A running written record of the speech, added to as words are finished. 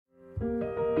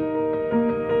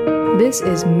This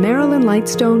is Marilyn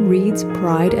Lightstone Reads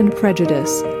Pride and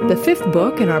Prejudice, the fifth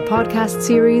book in our podcast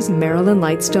series Marilyn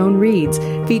Lightstone Reads,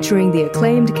 featuring the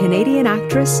acclaimed Canadian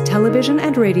actress, television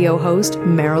and radio host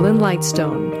Marilyn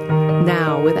Lightstone.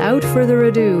 Now, without further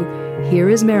ado, here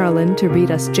is Marilyn to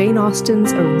read us Jane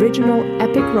Austen's original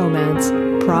epic romance,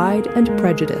 Pride and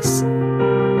Prejudice.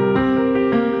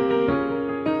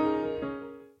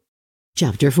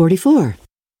 Chapter 44.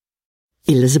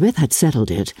 Elizabeth had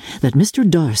settled it that Mr.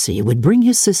 Darcy would bring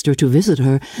his sister to visit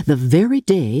her the very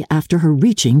day after her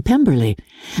reaching Pemberley,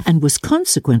 and was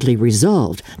consequently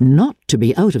resolved not to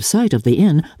be out of sight of the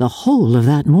inn the whole of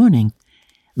that morning.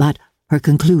 But her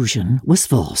conclusion was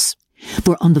false,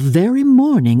 for on the very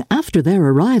morning after their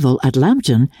arrival at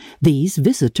Lambton, these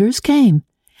visitors came.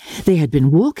 They had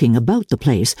been walking about the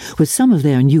place with some of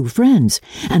their new friends,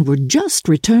 and were just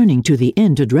returning to the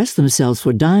inn to dress themselves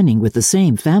for dining with the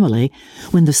same family,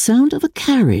 when the sound of a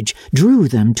carriage drew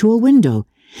them to a window,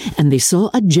 and they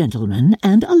saw a gentleman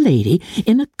and a lady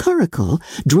in a curricle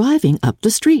driving up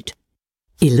the street.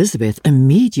 Elizabeth,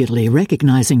 immediately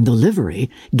recognizing the livery,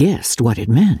 guessed what it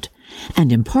meant,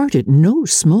 and imparted no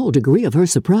small degree of her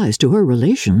surprise to her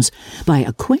relations by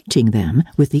acquainting them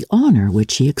with the honour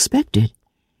which she expected.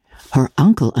 Her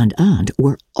uncle and aunt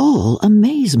were all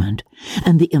amazement,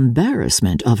 and the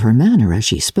embarrassment of her manner as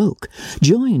she spoke,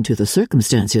 joined to the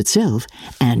circumstance itself,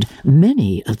 and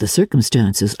many of the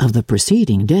circumstances of the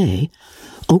preceding day,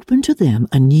 opened to them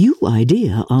a new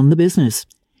idea on the business.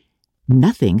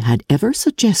 Nothing had ever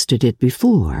suggested it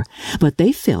before, but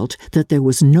they felt that there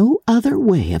was no other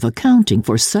way of accounting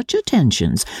for such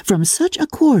attentions from such a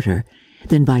quarter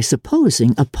than by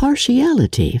supposing a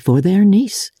partiality for their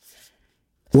niece.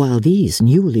 While these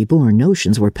newly born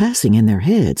notions were passing in their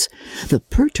heads, the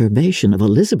perturbation of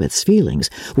Elizabeth's feelings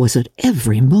was at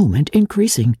every moment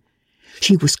increasing.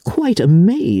 She was quite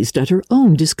amazed at her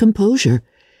own discomposure,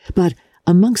 but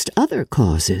amongst other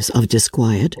causes of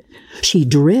disquiet, she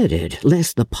dreaded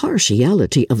lest the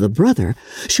partiality of the brother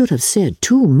should have said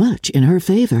too much in her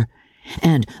favour,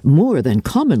 and, more than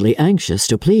commonly anxious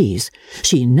to please,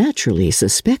 she naturally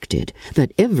suspected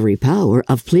that every power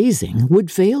of pleasing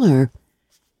would fail her.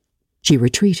 She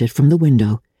retreated from the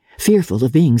window, fearful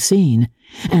of being seen,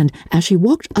 and as she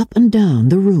walked up and down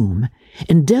the room,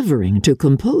 endeavouring to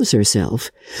compose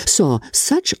herself, saw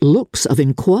such looks of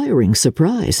inquiring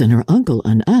surprise in her uncle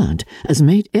and aunt as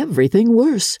made everything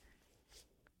worse.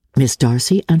 Miss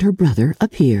Darcy and her brother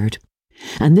appeared,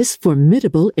 and this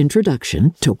formidable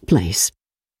introduction took place.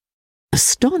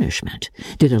 Astonishment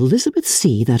did Elizabeth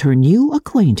see that her new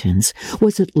acquaintance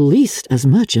was at least as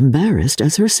much embarrassed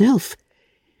as herself.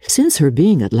 Since her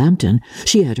being at Lambton,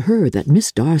 she had heard that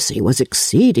Miss Darcy was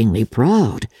exceedingly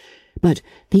proud, but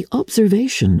the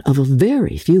observation of a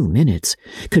very few minutes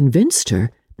convinced her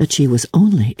that she was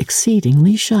only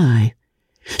exceedingly shy.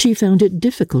 She found it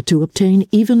difficult to obtain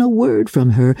even a word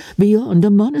from her beyond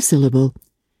a monosyllable.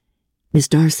 Miss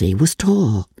Darcy was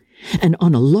tall, and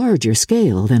on a larger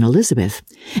scale than Elizabeth,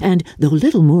 and though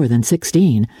little more than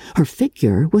 16, her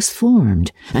figure was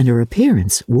formed, and her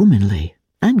appearance womanly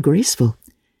and graceful.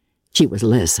 She was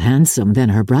less handsome than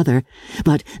her brother,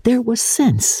 but there was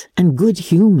sense and good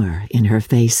humour in her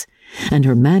face, and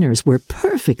her manners were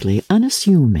perfectly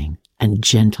unassuming and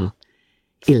gentle.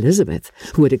 Elizabeth,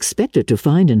 who had expected to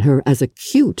find in her as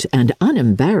acute and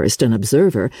unembarrassed an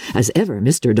observer as ever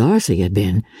Mr. Darcy had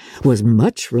been, was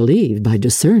much relieved by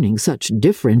discerning such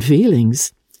different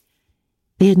feelings.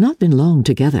 They had not been long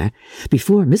together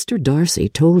before Mr. Darcy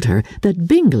told her that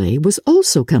Bingley was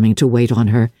also coming to wait on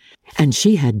her, and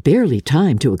she had barely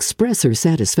time to express her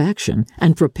satisfaction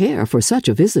and prepare for such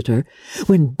a visitor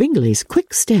when Bingley's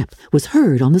quick step was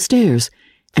heard on the stairs,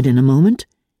 and in a moment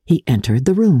he entered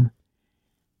the room.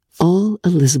 All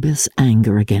Elizabeth's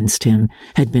anger against him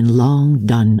had been long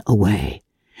done away,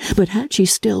 but had she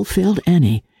still felt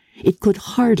any, it could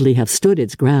hardly have stood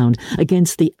its ground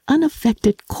against the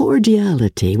unaffected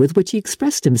cordiality with which he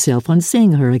expressed himself on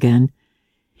seeing her again.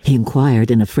 He inquired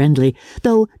in a friendly,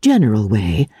 though general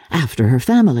way, after her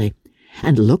family,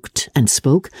 and looked and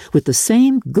spoke with the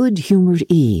same good-humoured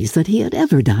ease that he had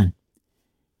ever done.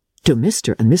 To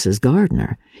Mr. and Mrs.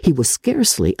 Gardiner, he was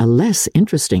scarcely a less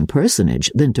interesting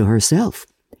personage than to herself.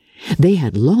 They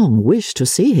had long wished to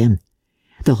see him.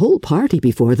 The whole party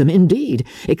before them, indeed,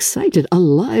 excited a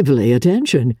lively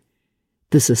attention.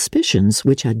 The suspicions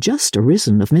which had just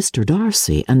arisen of Mr.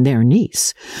 Darcy and their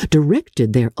niece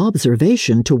directed their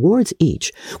observation towards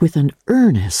each with an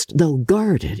earnest though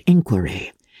guarded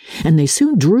inquiry, and they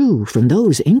soon drew from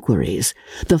those inquiries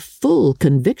the full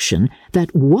conviction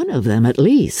that one of them at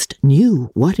least knew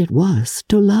what it was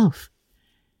to love.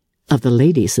 Of the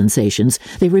ladies' sensations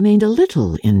they remained a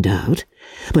little in doubt,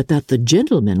 but that the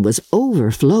gentleman was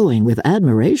overflowing with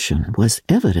admiration was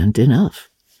evident enough.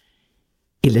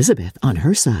 Elizabeth, on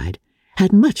her side,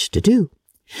 had much to do.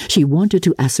 She wanted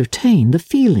to ascertain the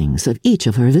feelings of each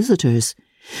of her visitors.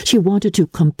 She wanted to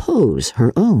compose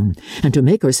her own, and to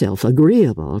make herself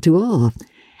agreeable to all.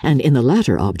 And in the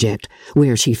latter object,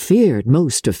 where she feared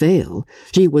most to fail,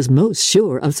 she was most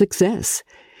sure of success,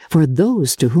 for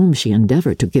those to whom she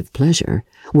endeavoured to give pleasure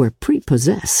were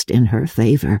prepossessed in her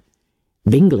favour.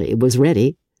 Bingley was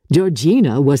ready,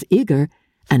 Georgina was eager,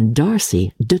 and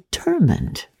Darcy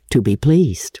determined to be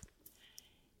pleased.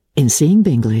 In seeing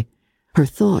Bingley, her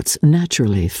thoughts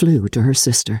naturally flew to her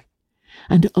sister.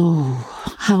 And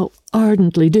oh, how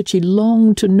ardently did she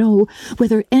long to know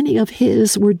whether any of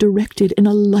his were directed in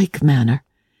a like manner.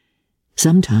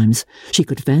 Sometimes she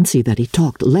could fancy that he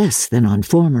talked less than on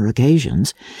former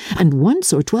occasions, and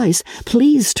once or twice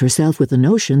pleased herself with the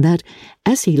notion that,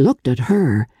 as he looked at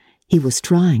her, he was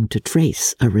trying to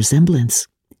trace a resemblance.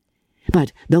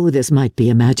 But though this might be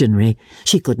imaginary,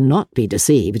 she could not be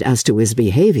deceived as to his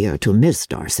behaviour to Miss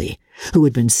Darcy, who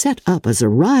had been set up as a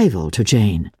rival to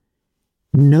Jane.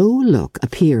 No look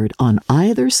appeared on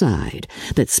either side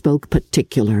that spoke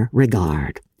particular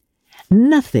regard.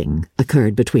 Nothing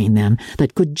occurred between them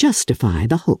that could justify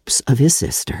the hopes of his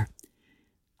sister.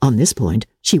 On this point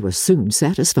she was soon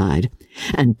satisfied,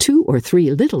 and 2 or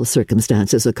 3 little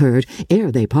circumstances occurred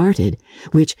ere they parted,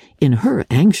 which, in her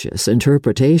anxious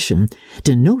interpretation,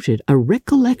 denoted a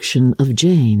recollection of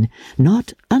Jane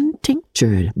not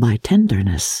untinctured by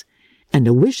tenderness, and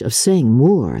a wish of saying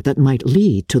more that might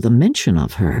lead to the mention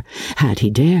of her, had he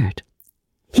dared.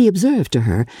 He observed to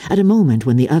her at a moment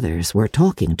when the others were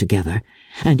talking together,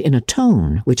 and in a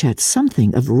tone which had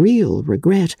something of real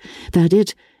regret, that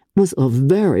it was a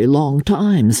very long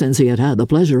time since he had had the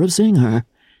pleasure of seeing her.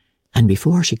 And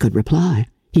before she could reply,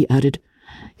 he added,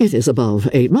 "It is above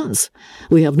 8 months.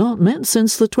 We have not met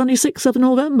since the 26th of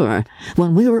November,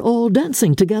 when we were all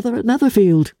dancing together at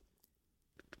Netherfield."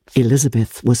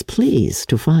 Elizabeth was pleased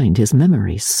to find his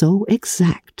memory so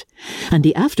exact, and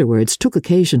he afterwards took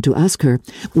occasion to ask her,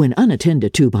 when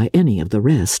unattended to by any of the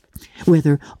rest,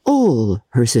 whether all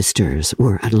her sisters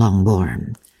were at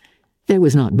Longbourn. There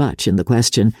was not much in the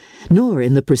question, nor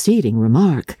in the preceding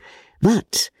remark,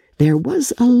 but there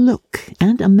was a look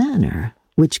and a manner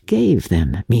which gave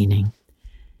them meaning.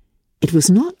 It was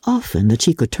not often that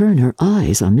she could turn her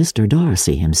eyes on Mr.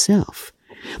 Darcy himself,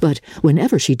 but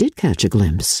whenever she did catch a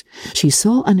glimpse, she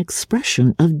saw an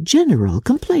expression of general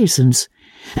complaisance,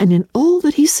 and in all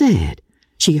that he said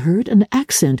she heard an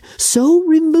accent so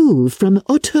removed from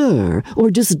hauteur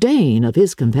or disdain of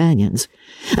his companions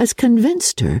as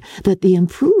convinced her that the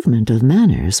improvement of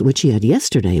manners which she had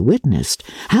yesterday witnessed,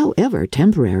 however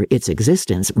temporary its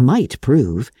existence might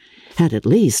prove, had at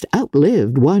least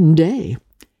outlived one day.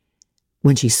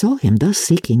 When she saw him thus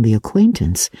seeking the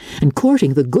acquaintance and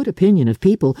courting the good opinion of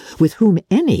people with whom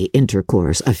any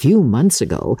intercourse a few months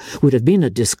ago would have been a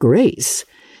disgrace,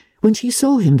 when she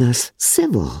saw him thus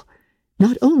civil,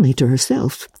 not only to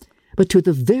herself, but to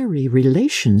the very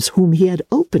relations whom he had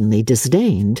openly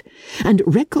disdained, and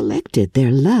recollected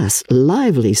their last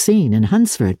lively scene in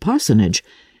Hunsford Parsonage,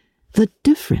 the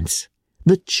difference,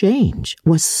 the change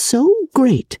was so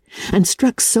great, and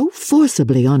struck so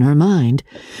forcibly on her mind,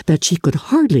 that she could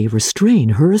hardly restrain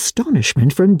her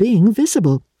astonishment from being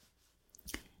visible.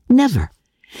 Never,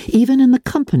 even in the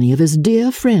company of his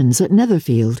dear friends at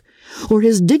Netherfield, or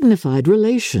his dignified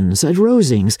relations at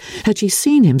Rosings, had she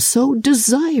seen him so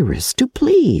desirous to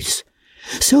please,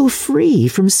 so free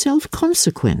from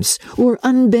self-consequence or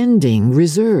unbending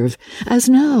reserve, as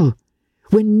now,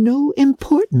 when no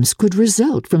importance could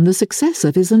result from the success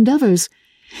of his endeavours,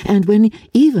 and when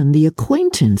even the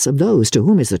acquaintance of those to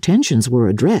whom his attentions were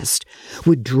addressed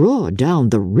would draw down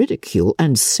the ridicule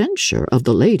and censure of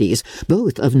the ladies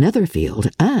both of Netherfield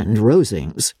and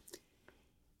Rosings.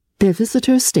 Their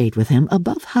visitors stayed with him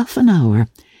above half an hour,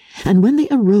 and when they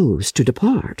arose to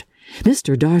depart,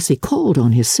 Mr. Darcy called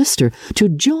on his sister to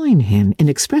join him in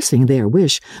expressing their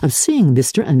wish of seeing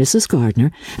Mr. and Mrs.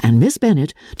 Gardiner and Miss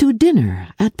Bennet to dinner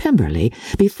at Pemberley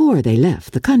before they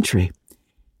left the country.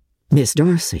 Miss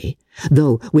Darcy,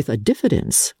 though with a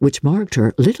diffidence which marked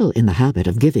her little in the habit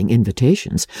of giving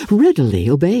invitations, readily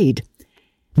obeyed.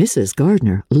 Mrs.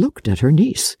 Gardiner looked at her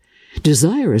niece,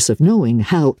 desirous of knowing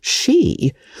how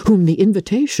she, whom the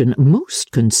invitation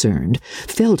most concerned,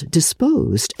 felt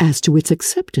disposed as to its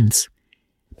acceptance.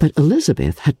 But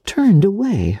Elizabeth had turned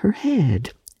away her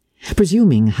head.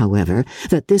 Presuming, however,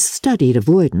 that this studied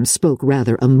avoidance spoke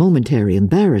rather of momentary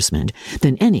embarrassment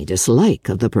than any dislike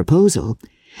of the proposal,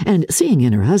 and seeing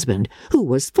in her husband, who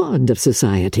was fond of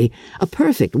society, a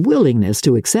perfect willingness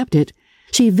to accept it,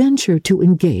 she ventured to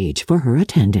engage for her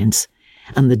attendance,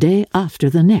 and the day after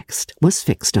the next was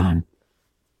fixed on.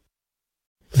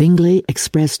 Bingley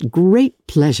expressed great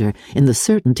pleasure in the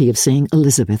certainty of seeing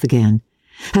Elizabeth again,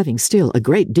 having still a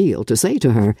great deal to say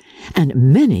to her, and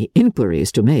many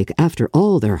inquiries to make after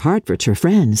all their Hertfordshire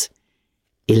friends.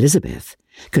 Elizabeth,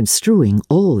 construing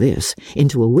all this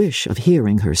into a wish of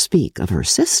hearing her speak of her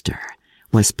sister,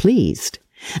 was pleased,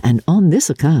 and on this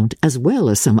account, as well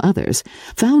as some others,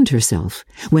 found herself,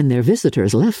 when their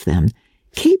visitors left them,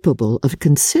 capable of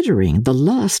considering the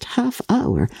last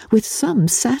half-hour with some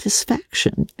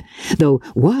satisfaction, though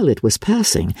while it was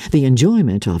passing the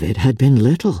enjoyment of it had been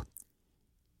little.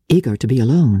 Eager to be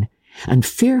alone, and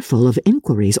fearful of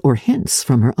inquiries or hints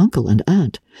from her uncle and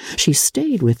aunt, she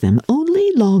stayed with them only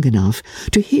long enough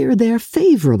to hear their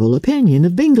favourable opinion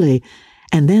of Bingley,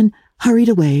 and then hurried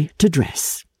away to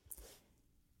dress.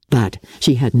 But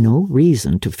she had no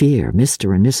reason to fear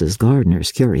Mr. and Mrs.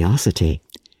 Gardiner's curiosity.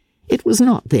 It was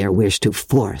not their wish to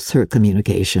force her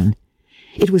communication.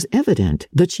 It was evident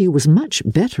that she was much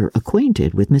better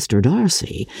acquainted with Mr.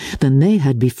 Darcy than they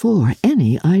had before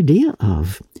any idea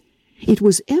of. It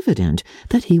was evident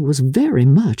that he was very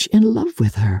much in love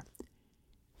with her.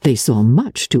 They saw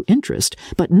much to interest,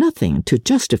 but nothing to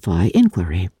justify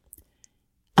inquiry.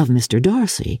 Of Mr.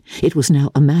 Darcy, it was now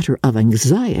a matter of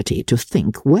anxiety to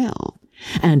think well,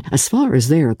 and as far as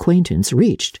their acquaintance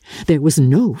reached, there was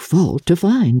no fault to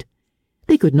find.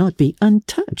 They could not be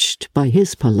untouched by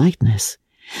his politeness,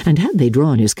 and had they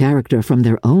drawn his character from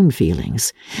their own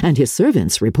feelings, and his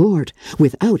servant's report,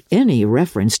 without any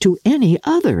reference to any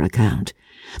other account,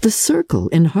 the circle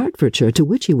in Hertfordshire to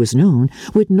which he was known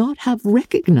would not have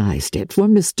recognized it for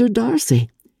Mr. Darcy.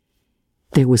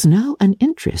 There was now an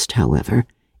interest, however,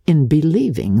 in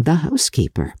believing the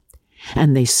housekeeper,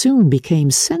 and they soon became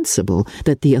sensible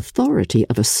that the authority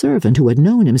of a servant who had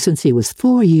known him since he was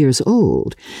 4 years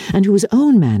old, and whose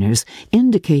own manners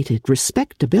indicated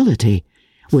respectability,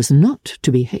 was not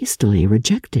to be hastily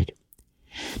rejected.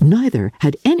 Neither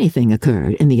had anything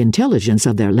occurred in the intelligence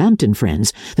of their Lambton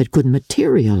friends that could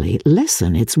materially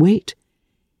lessen its weight.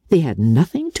 They had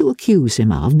nothing to accuse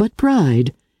him of but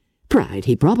pride. Pride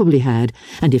he probably had,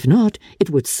 and if not, it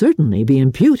would certainly be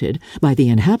imputed by the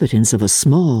inhabitants of a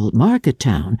small market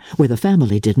town where the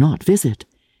family did not visit.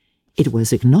 It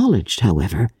was acknowledged,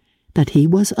 however, that he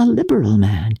was a liberal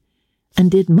man,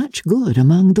 and did much good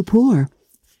among the poor.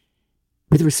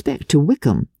 With respect to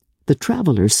Wickham, the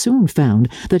travellers soon found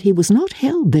that he was not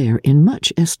held there in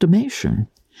much estimation,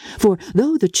 for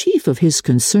though the chief of his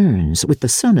concerns with the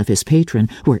son of his patron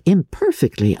were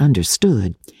imperfectly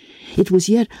understood, it was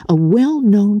yet a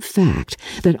well-known fact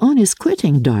that on his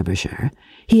quitting Derbyshire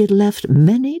he had left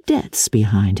many debts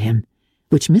behind him,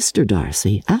 which Mr.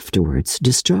 Darcy afterwards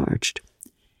discharged.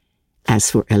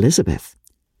 As for Elizabeth,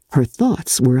 her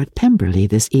thoughts were at Pemberley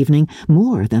this evening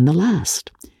more than the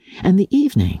last, and the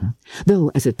evening,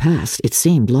 though as it passed it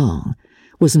seemed long,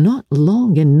 was not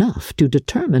long enough to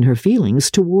determine her feelings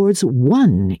towards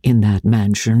one in that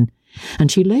mansion,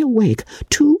 and she lay awake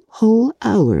 2 whole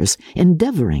hours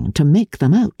endeavouring to make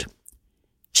them out.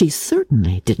 She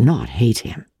certainly did not hate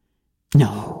him.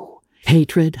 No,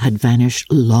 hatred had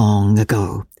vanished long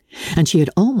ago, and she had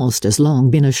almost as long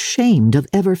been ashamed of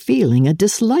ever feeling a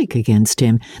dislike against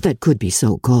him that could be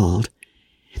so called.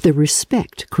 The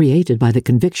respect created by the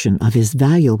conviction of his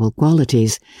valuable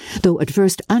qualities, though at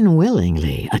first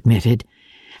unwillingly admitted,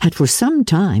 had for some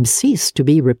time ceased to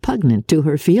be repugnant to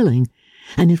her feeling,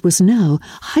 and it was now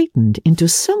heightened into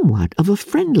somewhat of a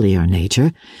friendlier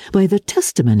nature by the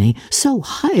testimony so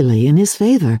highly in his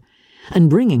favour, and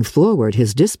bringing forward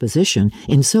his disposition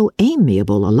in so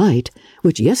amiable a light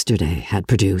which yesterday had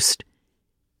produced.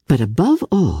 But above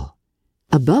all,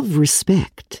 above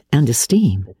respect and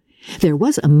esteem, there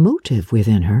was a motive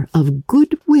within her of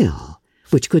good-will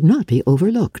which could not be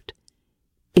overlooked.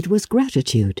 It was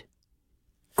gratitude.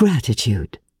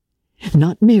 Gratitude,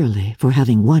 not merely for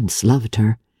having once loved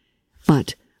her,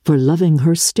 but for loving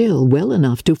her still well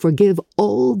enough to forgive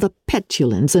all the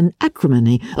petulance and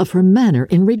acrimony of her manner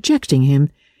in rejecting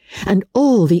him, and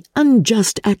all the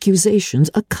unjust accusations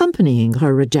accompanying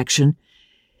her rejection.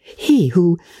 He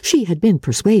who, she had been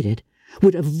persuaded,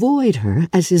 would avoid her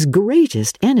as his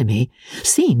greatest enemy,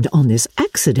 seemed on this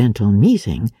accidental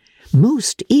meeting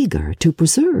most eager to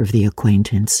preserve the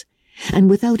acquaintance, and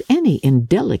without any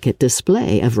indelicate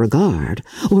display of regard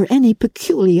or any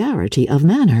peculiarity of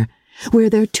manner, where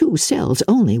their 2 selves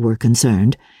only were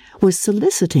concerned, was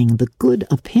soliciting the good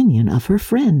opinion of her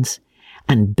friends,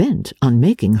 and bent on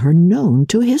making her known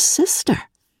to his sister.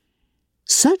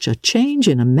 Such a change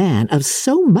in a man of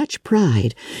so much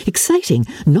pride, exciting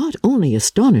not only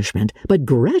astonishment, but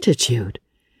gratitude.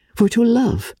 For to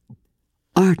love,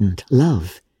 ardent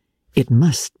love, it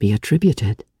must be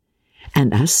attributed,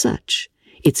 and as such,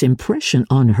 its impression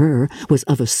on her was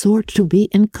of a sort to be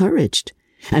encouraged,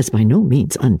 as by no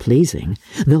means unpleasing,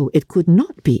 though it could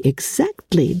not be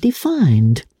exactly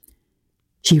defined.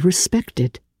 She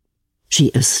respected, she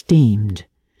esteemed,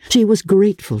 she was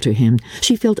grateful to him,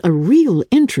 she felt a real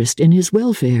interest in his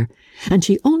welfare, and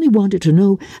she only wanted to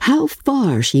know how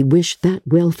far she wished that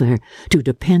welfare to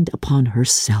depend upon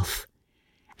herself,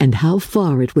 and how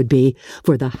far it would be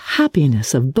for the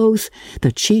happiness of both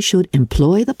that she should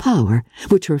employ the power,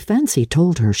 which her fancy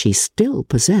told her she still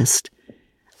possessed,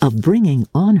 of bringing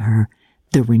on her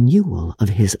the renewal of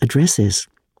his addresses.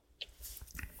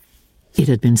 It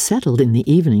had been settled in the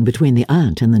evening between the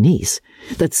aunt and the niece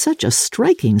that such a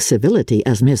striking civility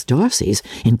as Miss Darcy's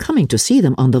in coming to see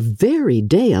them on the very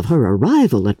day of her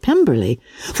arrival at Pemberley,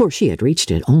 for she had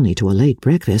reached it only to a late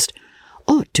breakfast,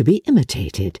 ought to be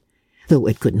imitated, though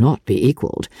it could not be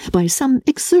equalled, by some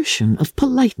exertion of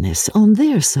politeness on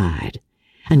their side,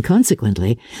 and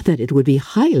consequently that it would be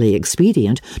highly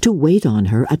expedient to wait on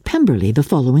her at Pemberley the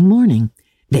following morning.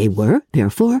 They were,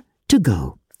 therefore, to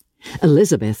go.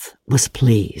 Elizabeth was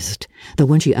pleased, though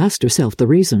when she asked herself the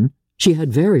reason, she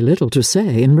had very little to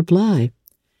say in reply.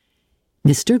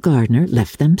 Mr. Gardiner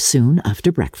left them soon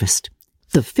after breakfast.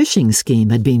 The fishing scheme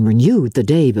had been renewed the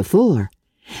day before,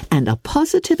 and a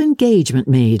positive engagement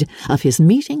made of his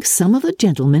meeting some of the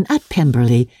gentlemen at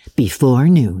Pemberley before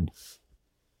noon.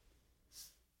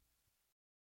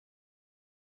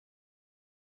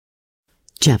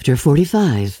 Chapter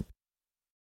 45.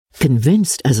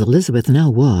 Convinced as Elizabeth now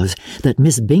was that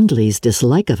Miss Bingley's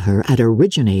dislike of her had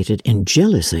originated in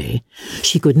jealousy,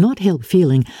 she could not help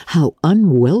feeling how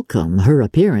unwelcome her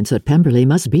appearance at Pemberley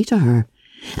must be to her,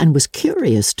 and was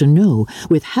curious to know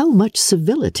with how much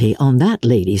civility on that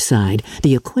lady's side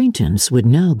the acquaintance would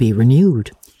now be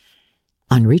renewed.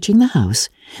 On reaching the house,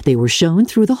 they were shown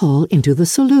through the hall into the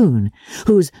saloon,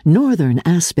 whose northern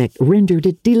aspect rendered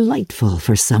it delightful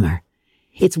for summer.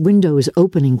 Its windows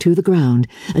opening to the ground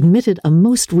admitted a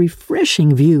most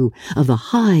refreshing view of the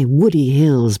high woody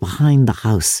hills behind the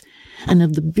house, and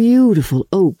of the beautiful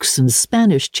oaks and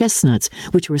Spanish chestnuts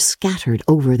which were scattered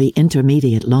over the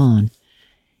intermediate lawn.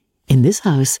 In this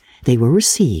house they were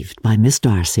received by Miss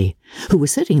Darcy, who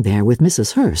was sitting there with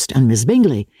Mrs. Hurst and Miss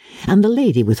Bingley, and the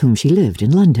lady with whom she lived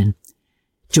in London.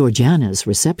 Georgiana's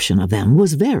reception of them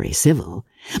was very civil,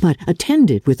 but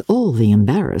attended with all the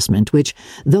embarrassment which,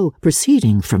 though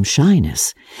proceeding from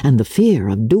shyness and the fear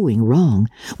of doing wrong,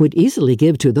 would easily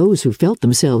give to those who felt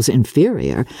themselves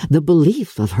inferior the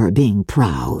belief of her being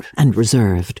proud and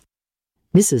reserved.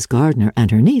 Mrs. Gardiner and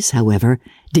her niece, however,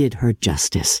 did her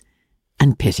justice,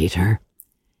 and pitied her.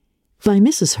 By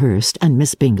Mrs. Hurst and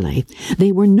Miss Bingley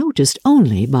they were noticed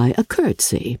only by a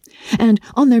curtsy, and,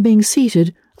 on their being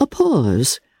seated, a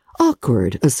pause,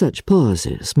 awkward as such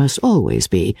pauses must always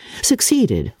be,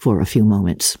 succeeded for a few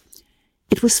moments.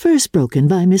 It was first broken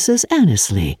by Mrs.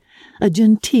 Annesley, a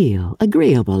genteel,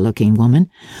 agreeable-looking woman,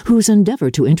 whose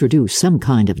endeavour to introduce some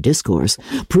kind of discourse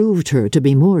proved her to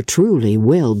be more truly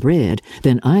well-bred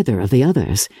than either of the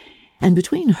others, and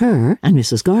between her and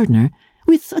Mrs. Gardiner,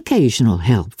 with occasional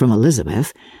help from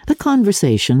Elizabeth, the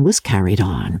conversation was carried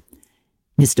on.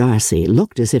 Miss Darcy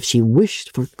looked as if she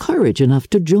wished for courage enough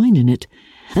to join in it,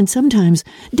 and sometimes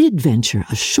did venture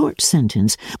a short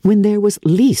sentence when there was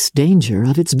least danger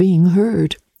of its being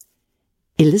heard.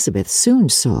 Elizabeth soon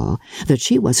saw that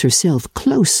she was herself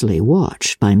closely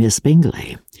watched by Miss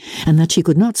Bingley, and that she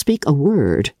could not speak a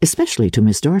word, especially to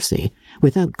Miss Darcy,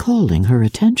 without calling her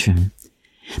attention.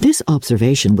 This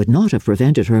observation would not have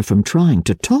prevented her from trying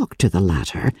to talk to the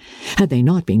latter, had they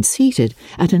not been seated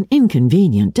at an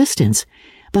inconvenient distance,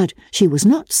 but she was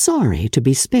not sorry to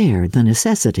be spared the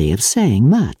necessity of saying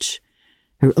much.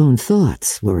 Her own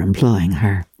thoughts were employing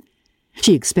her.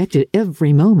 She expected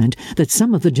every moment that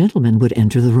some of the gentlemen would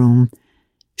enter the room.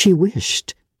 She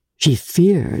wished, she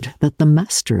feared that the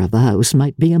master of the house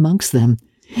might be amongst them,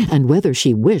 and whether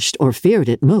she wished or feared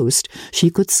it most, she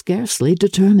could scarcely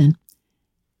determine.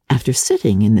 After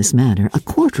sitting in this manner a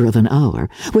quarter of an hour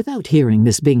without hearing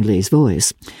Miss Bingley's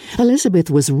voice,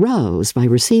 Elizabeth was roused by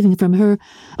receiving from her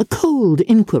a cold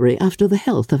inquiry after the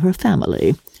health of her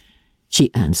family.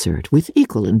 She answered with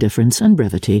equal indifference and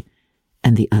brevity,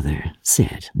 and the other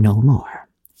said no more.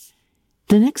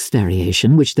 The next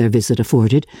variation which their visit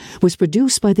afforded was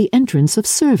produced by the entrance of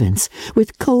servants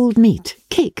with cold meat,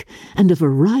 cake, and a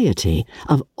variety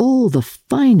of all the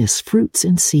finest fruits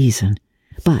in season,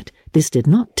 but This did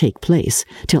not take place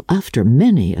till after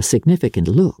many a significant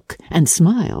look and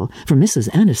smile from Mrs.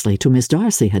 Annesley to Miss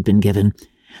Darcy had been given,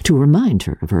 to remind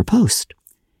her of her post.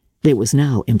 There was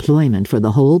now employment for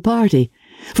the whole party,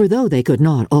 for though they could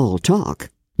not all talk,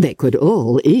 they could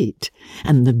all eat,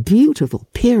 and the beautiful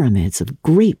pyramids of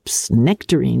grapes,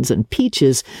 nectarines, and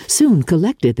peaches soon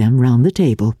collected them round the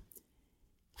table.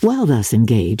 While thus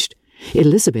engaged,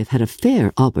 Elizabeth had a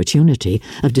fair opportunity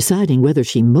of deciding whether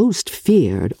she most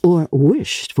feared or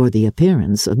wished for the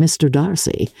appearance of Mr.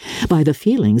 Darcy by the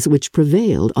feelings which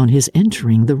prevailed on his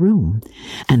entering the room,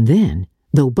 and then,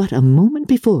 though but a moment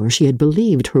before she had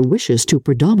believed her wishes to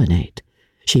predominate,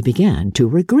 she began to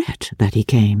regret that he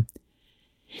came.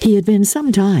 He had been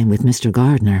some time with Mr.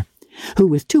 Gardiner, who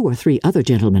with 2 or 3 other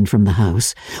gentlemen from the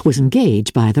house was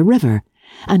engaged by the river,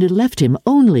 and had left him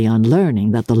only on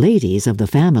learning that the ladies of the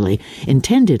family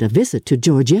intended a visit to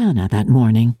Georgiana that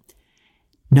morning.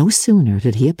 No sooner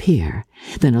did he appear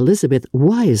than Elizabeth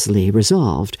wisely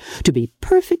resolved to be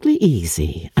perfectly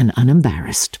easy and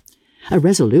unembarrassed, a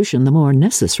resolution the more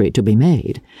necessary to be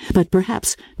made, but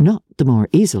perhaps not the more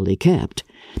easily kept,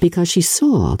 because she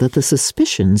saw that the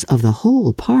suspicions of the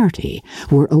whole party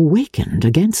were awakened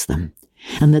against them,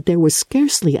 and that there was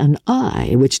scarcely an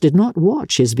eye which did not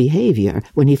watch his behaviour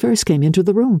when he first came into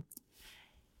the room.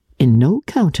 In no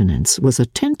countenance was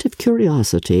attentive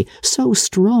curiosity so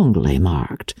strongly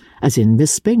marked as in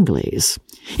Miss Bingley's,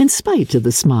 in spite of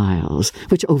the smiles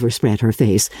which overspread her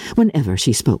face whenever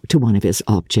she spoke to one of his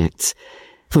objects,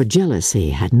 for jealousy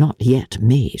had not yet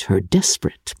made her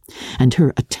desperate, and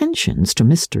her attentions to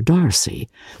Mr. Darcy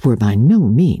were by no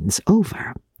means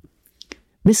over.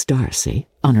 Miss Darcy,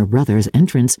 on her brother's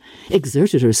entrance,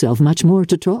 exerted herself much more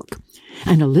to talk,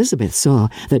 and Elizabeth saw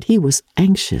that he was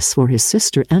anxious for his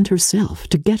sister and herself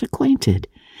to get acquainted,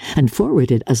 and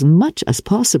forwarded as much as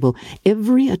possible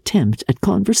every attempt at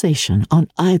conversation on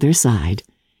either side.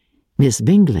 Miss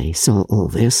Bingley saw all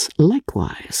this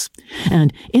likewise,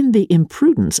 and, in the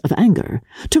imprudence of anger,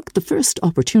 took the first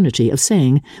opportunity of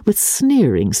saying, with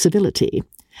sneering civility,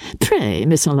 "Pray,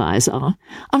 Miss Eliza,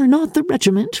 are not the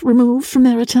regiment removed from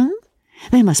Meryton?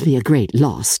 They must be a great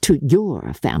loss to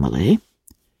your family."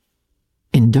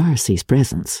 In Darcy's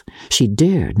presence, she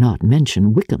dared not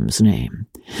mention Wickham's name,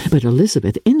 but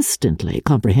Elizabeth instantly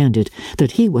comprehended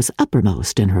that he was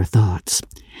uppermost in her thoughts,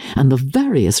 and the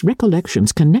various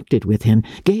recollections connected with him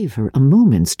gave her a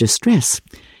moment's distress.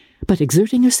 But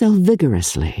exerting herself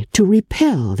vigorously to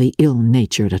repel the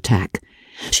ill-natured attack,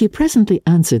 she presently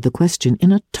answered the question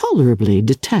in a tolerably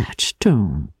detached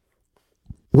tone.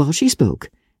 While she spoke,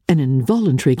 an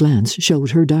involuntary glance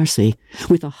showed her Darcy,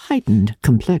 with a heightened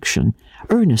complexion,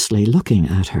 earnestly looking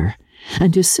at her,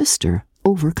 and his sister,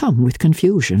 overcome with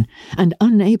confusion, and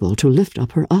unable to lift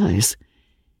up her eyes.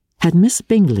 Had Miss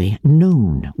Bingley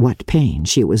known what pain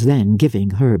she was then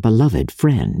giving her beloved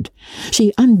friend,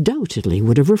 she undoubtedly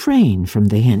would have refrained from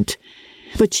the hint,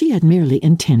 but she had merely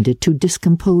intended to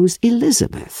discompose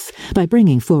Elizabeth by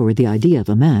bringing forward the idea of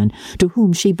a man to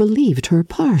whom she believed her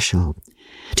partial,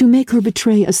 to make her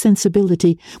betray a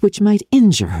sensibility which might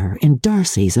injure her in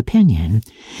Darcy's opinion,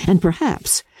 and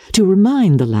perhaps to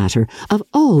remind the latter of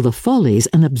all the follies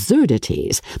and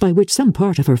absurdities by which some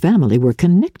part of her family were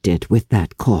connected with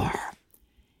that corps.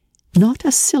 Not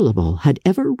a syllable had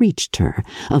ever reached her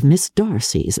of Miss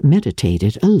Darcy's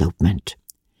meditated elopement.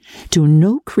 To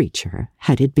no creature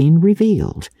had it been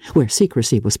revealed, where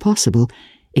secrecy was possible,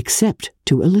 except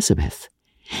to Elizabeth,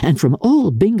 and from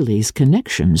all Bingley's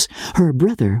connections her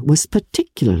brother was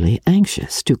particularly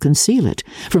anxious to conceal it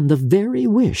from the very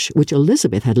wish which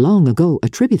Elizabeth had long ago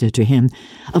attributed to him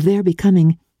of their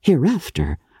becoming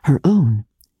hereafter her own.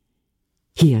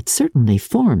 He had certainly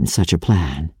formed such a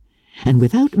plan, and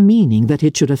without meaning that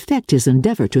it should affect his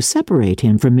endeavour to separate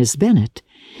him from Miss Bennet,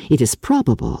 it is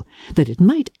probable that it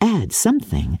might add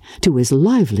something to his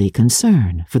lively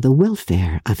concern for the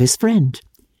welfare of his friend.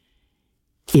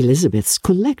 Elizabeth's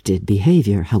collected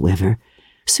behaviour, however,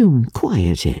 soon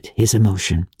quieted his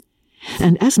emotion,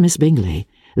 and as Miss Bingley,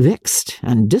 vexed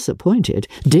and disappointed,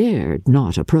 dared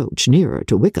not approach nearer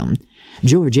to Wickham,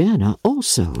 Georgiana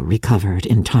also recovered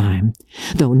in time,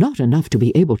 though not enough to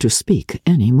be able to speak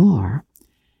any more.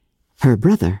 Her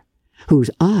brother,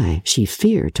 whose eye she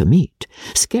feared to meet,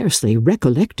 scarcely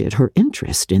recollected her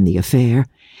interest in the affair,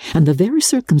 and the very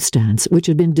circumstance which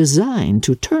had been designed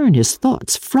to turn his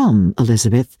thoughts from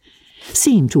Elizabeth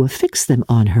seemed to affix them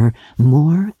on her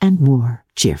more and more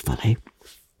cheerfully.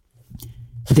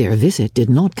 Their visit did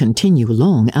not continue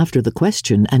long after the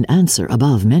question and answer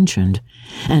above mentioned,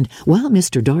 and while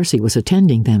Mr. Darcy was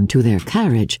attending them to their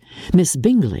carriage, Miss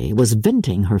Bingley was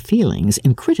venting her feelings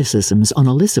in criticisms on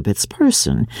Elizabeth's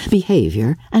person,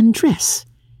 behaviour, and dress.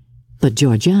 But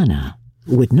Georgiana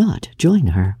would not join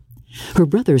her. Her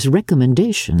brother's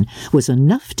recommendation was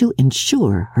enough to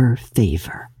ensure her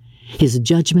favour. His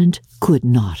judgment could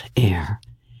not err,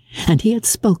 and he had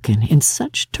spoken in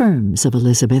such terms of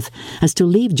Elizabeth as to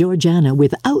leave Georgiana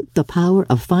without the power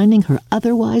of finding her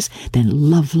otherwise than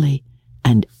lovely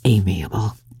and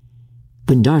amiable.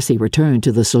 When Darcy returned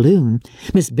to the saloon,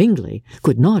 Miss Bingley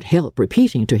could not help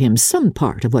repeating to him some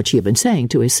part of what she had been saying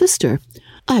to his sister.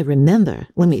 "I remember,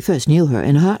 when we first knew her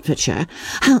in Hertfordshire,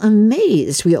 how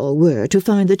amazed we all were to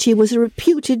find that she was a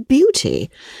reputed beauty,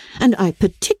 and I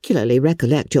particularly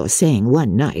recollect your saying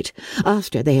one night,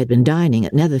 after they had been dining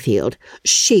at Netherfield,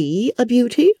 'She a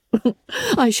beauty?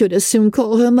 I should as soon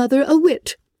call her mother a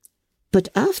wit.' But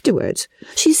afterwards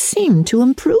she seemed to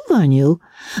improve on you,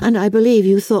 and I believe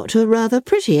you thought her rather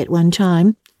pretty at one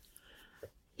time."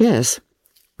 "Yes,"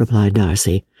 replied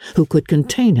Darcy, who could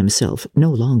contain himself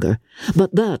no longer,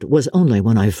 "but that was only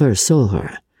when I first saw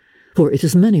her, for it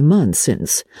is many months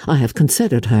since I have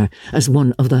considered her as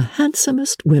one of the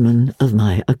handsomest women of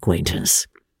my acquaintance."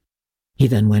 He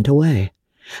then went away,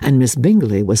 and Miss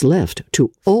Bingley was left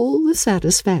to all the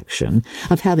satisfaction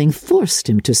of having forced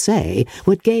him to say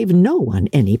what gave no one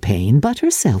any pain but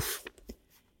herself.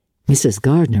 Mrs.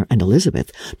 Gardiner and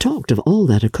Elizabeth talked of all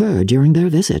that occurred during their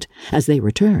visit as they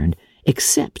returned,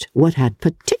 except what had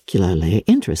particularly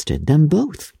interested them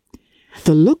both.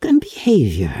 The look and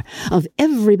behaviour of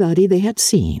everybody they had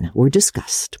seen were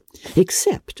discussed,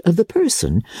 except of the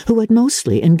person who had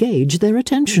mostly engaged their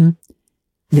attention.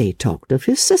 They talked of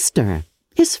his sister,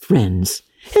 his friends,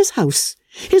 his house,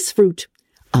 his fruit,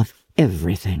 of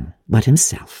everything but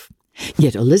himself.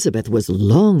 Yet Elizabeth was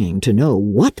longing to know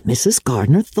what Mrs.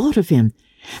 Gardiner thought of him,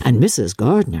 and Mrs.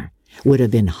 Gardiner would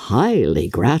have been highly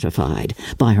gratified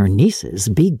by her niece's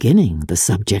beginning the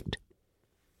subject.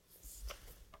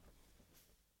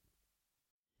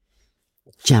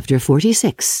 Chapter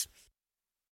 46.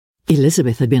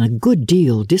 Elizabeth had been a good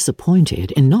deal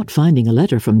disappointed in not finding a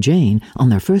letter from Jane on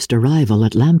their first arrival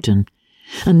at Lambton,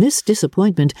 and this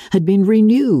disappointment had been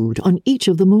renewed on each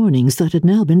of the mornings that had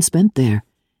now been spent there.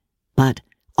 But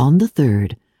on the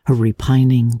third, her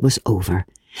repining was over,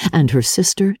 and her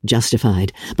sister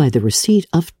justified by the receipt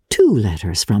of 2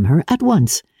 letters from her at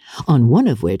once, on one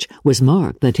of which was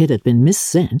marked that it had been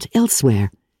missent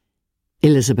elsewhere.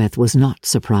 Elizabeth was not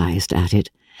surprised at it,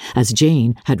 as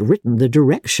Jane had written the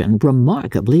direction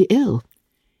remarkably ill.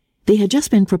 They had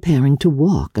just been preparing to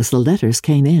walk as the letters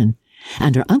came in,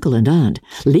 and her uncle and aunt,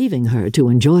 leaving her to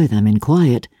enjoy them in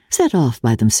quiet, set off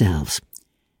by themselves.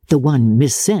 The one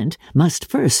missent must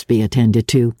first be attended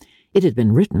to. It had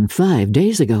been written 5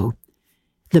 days ago.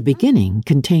 The beginning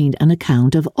contained an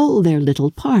account of all their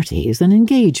little parties and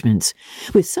engagements,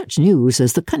 with such news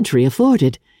as the country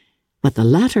afforded, but the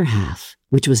latter half,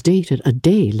 which was dated a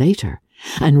day later,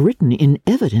 and written in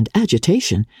evident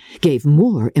agitation, gave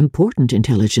more important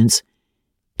intelligence.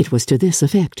 It was to this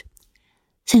effect: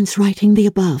 "Since writing the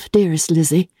above, dearest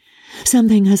Lizzie,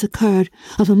 something has occurred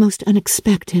of a most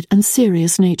unexpected and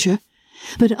serious nature,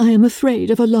 but I am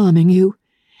afraid of alarming you.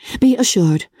 Be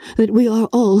assured that we are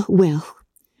all well.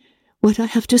 What I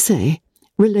have to say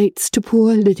relates to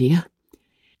poor Lydia.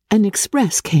 An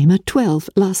express came at 12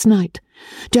 last night,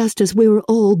 just as we were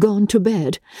all gone to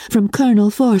bed, from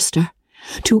Colonel Forster,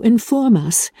 to inform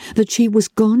us that she was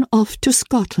gone off to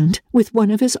Scotland with one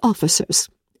of his officers.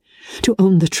 To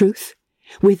own the truth,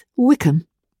 with Wickham.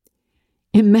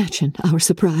 Imagine our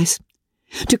surprise.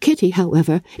 To Kitty,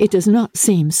 however, it does not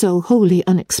seem so wholly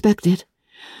unexpected.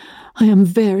 I am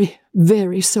very,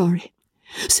 very sorry.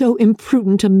 So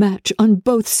imprudent a match on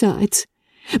both sides.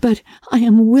 But I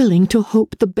am willing to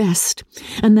hope the best,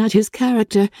 and that his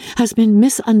character has been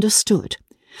misunderstood.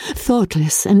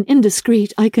 Thoughtless and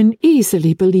indiscreet, I can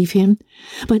easily believe him,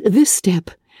 but this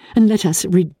step, and let us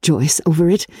rejoice over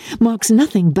it, marks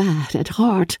nothing bad at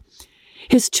heart.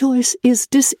 His choice is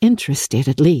disinterested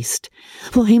at least,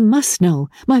 for he must know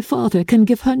my father can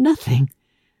give her nothing.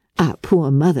 Our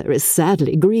poor mother is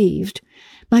sadly grieved.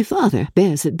 My father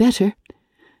bears it better.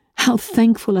 How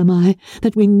thankful am I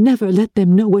that we never let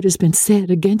them know what has been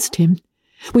said against him.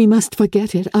 We must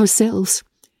forget it ourselves.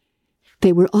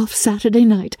 They were off Saturday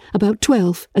night about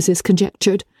 12, as is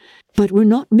conjectured, but were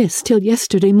not missed till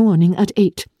yesterday morning at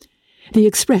 8. The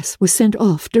express was sent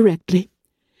off directly.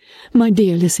 My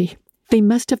dear Lizzie, they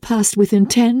must have passed within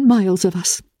 10 miles of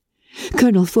us.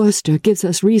 Colonel Forster gives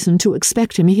us reason to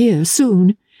expect him here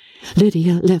soon.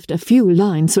 Lydia left a few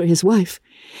lines for his wife,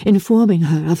 informing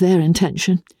her of their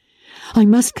intention. I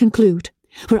must conclude,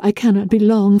 for I cannot be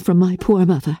long from my poor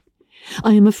mother.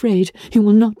 I am afraid you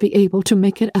will not be able to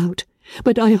make it out,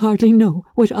 but I hardly know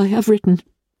what I have written.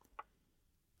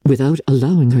 Without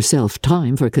allowing herself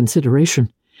time for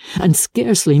consideration, and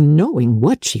scarcely knowing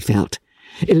what she felt,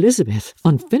 Elizabeth,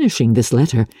 on finishing this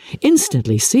letter,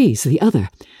 instantly seized the other,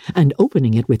 and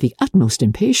opening it with the utmost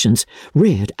impatience,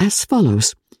 read as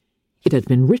follows. It had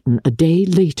been written a day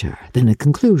later than the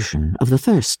conclusion of the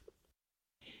first.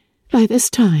 By this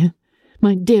time,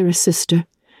 my dearest sister,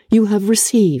 you have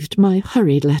received my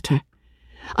hurried letter.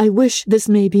 I wish this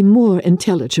may be more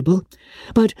intelligible,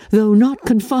 but though not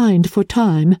confined for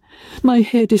time, my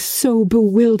head is so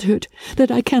bewildered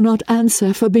that I cannot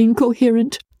answer for being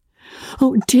coherent.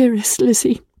 Oh, dearest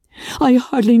Lizzie, I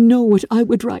hardly know what I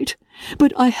would write,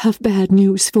 but I have bad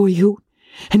news for you,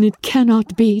 and it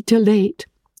cannot be delayed.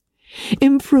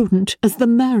 Imprudent as the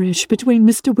marriage between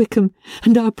Mr. Wickham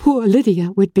and our poor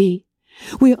Lydia would be,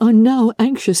 we are now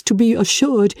anxious to be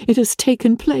assured it has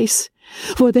taken place,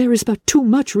 for there is but too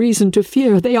much reason to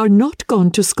fear they are not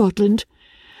gone to Scotland.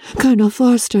 Colonel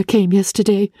Forster came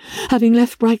yesterday, having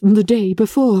left Brighton the day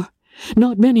before,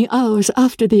 not many hours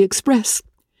after the express.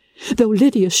 Though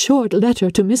Lydia's short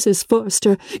letter to Mrs.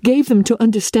 Forster gave them to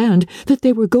understand that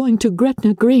they were going to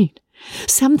Gretna Green,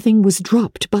 something was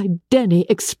dropped by Denny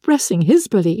expressing his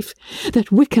belief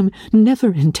that Wickham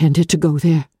never intended to go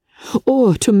there,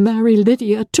 or to marry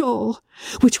Lydia at all,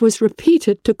 which was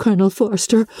repeated to Colonel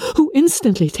Forster, who,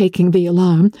 instantly taking the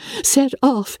alarm, set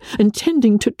off,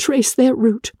 intending to trace their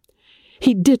route.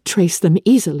 He did trace them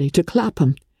easily to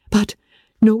Clapham, but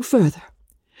no further,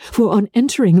 for on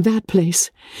entering that place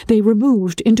they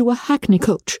removed into a hackney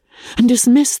coach and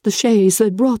dismissed the chaise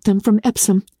that brought them from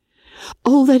Epsom.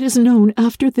 All that is known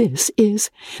after this is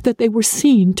that they were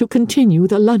seen to continue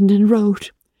the London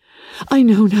road. I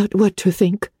know not what to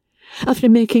think. After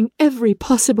making every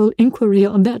possible inquiry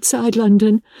on that side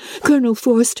London, Colonel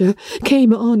Forster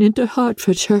came on into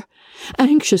Hertfordshire,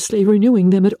 anxiously renewing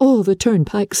them at all the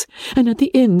turnpikes and at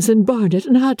the inns in Barnet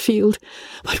and Hatfield,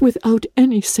 but without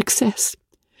any success.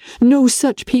 No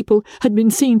such people had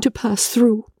been seen to pass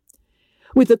through.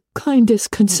 With the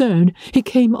kindest concern he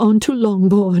came on to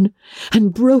Longbourn,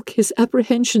 and broke his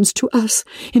apprehensions to us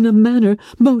in a manner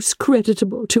most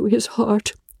creditable to his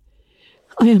heart.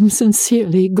 I am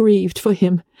sincerely grieved for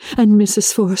him and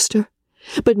Mrs. Forster,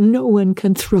 but no one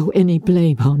can throw any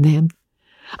blame on them.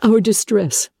 Our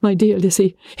distress, my dear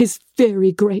Lizzie, is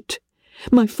very great.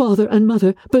 My father and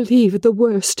mother believe the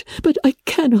worst, but I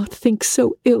cannot think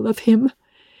so ill of him.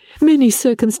 Many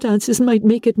circumstances might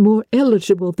make it more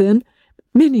eligible for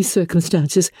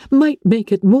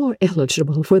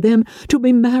them to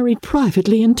be married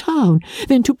privately in town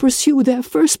than to pursue their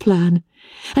first plan.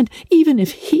 And even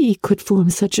if he could form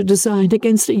such a design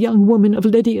against a young woman of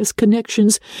Lydia's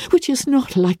connections, which is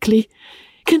not likely,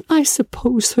 can I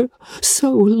suppose her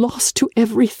so lost to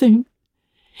everything?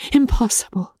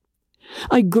 Impossible.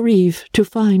 I grieve to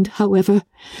find, however,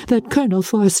 that Colonel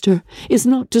Forster is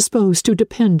not disposed to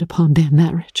depend upon their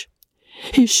marriage.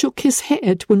 He shook his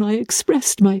head when I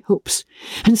expressed my hopes,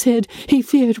 and said he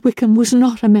feared Wickham was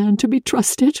not a man to be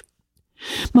trusted.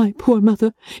 My poor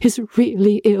mother is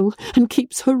really ill, and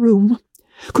keeps her room.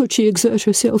 Could she exert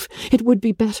herself, it would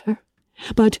be better,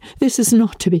 but this is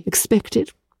not to be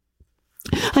expected.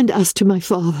 And as to my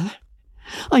father,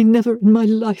 I never in my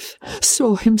life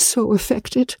saw him so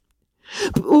affected.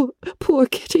 Poor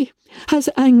Kitty has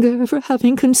anger for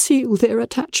having concealed their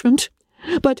attachment,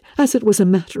 but as it was a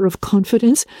matter of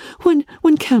confidence, one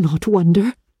cannot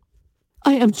wonder.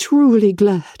 I am truly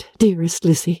glad, dearest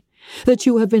Lizzie, that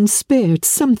you have been spared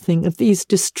something of these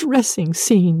distressing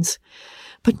scenes.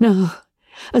 But now,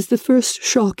 as the first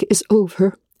shock is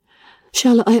over,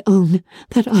 shall I own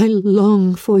that I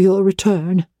long for your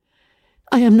return?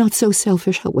 I am not so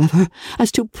selfish, however,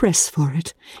 as to press for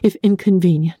it, if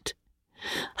inconvenient.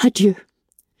 Adieu.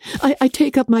 I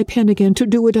take up my pen again to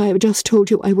do what I have just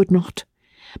told you I would not.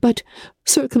 But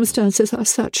circumstances are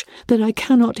such that I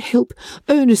cannot help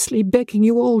earnestly begging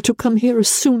you all to come here as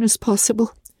soon as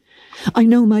possible. I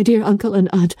know my dear uncle and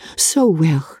aunt so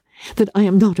well that I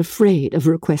am not afraid of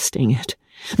requesting it,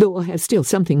 though I have still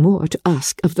something more to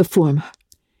ask of the former.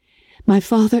 My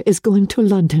father is going to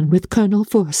London with Colonel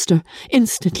Forster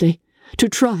instantly to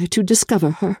try to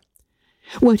discover her.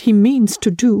 What he means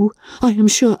to do, I am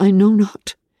sure I know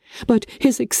not, but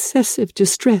his excessive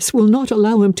distress will not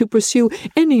allow him to pursue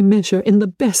any measure in the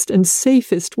best and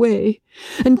safest way,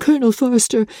 and Colonel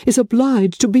Forster is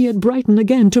obliged to be at Brighton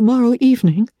again tomorrow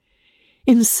evening.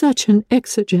 In such an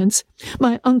exigence,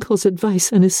 my uncle's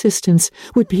advice and assistance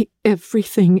would be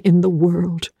everything in the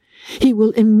world. He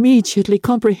will immediately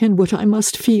comprehend what I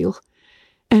must feel,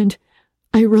 and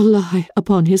I rely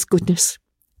upon his goodness.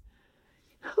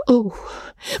 Oh,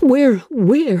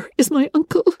 where is my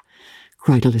uncle?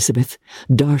 Cried Elizabeth,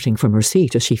 darting from her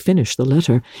seat as she finished the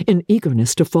letter, in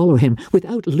eagerness to follow him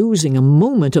without losing a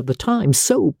moment of the time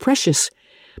so precious.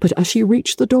 But as she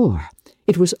reached the door,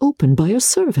 it was opened by a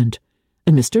servant,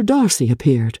 and Mr. Darcy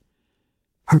appeared.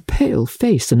 Her pale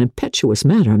face and impetuous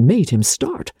manner made him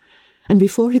start, and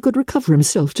before he could recover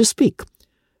himself to speak,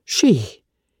 she,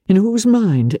 in whose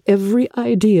mind every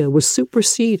idea was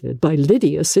superseded by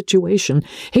Lydia's situation,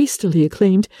 hastily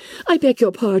exclaimed, "I beg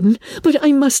your pardon, but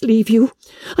I must leave you.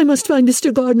 I must find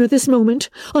Mr. Gardiner this moment,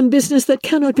 on business that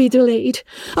cannot be delayed.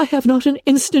 I have not an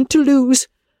instant to lose."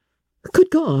 "Good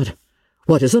God!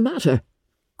 What is the matter?"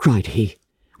 cried he,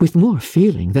 with more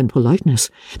feeling than politeness.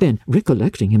 Then,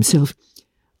 recollecting himself,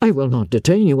 "I will not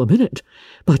detain you a minute,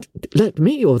 but let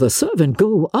me or the servant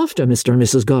go after Mr. and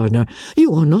Mrs. Gardiner.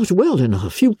 You are not well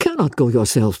enough. You cannot go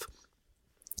yourself."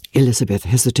 Elizabeth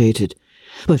hesitated,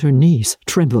 but her knees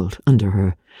trembled under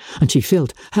her, and she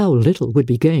felt how little would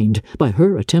be gained by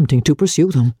her attempting to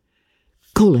pursue them.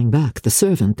 Calling back the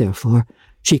servant, therefore,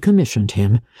 she commissioned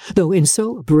him, though in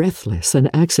so breathless an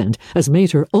accent as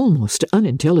made her almost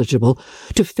unintelligible,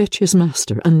 to fetch his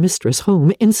master and mistress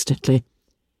home instantly.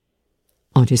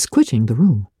 On his quitting the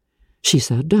room, she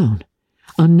sat down,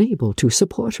 unable to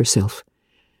support herself,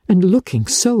 and looking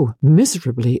so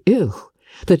miserably ill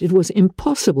that it was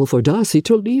impossible for Darcy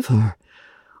to leave her,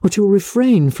 or to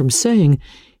refrain from saying,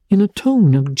 in a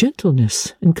tone of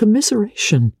gentleness and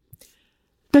commiseration,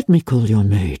 "Let me call your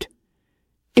maid.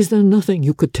 Is there nothing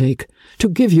you could take to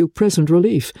give you present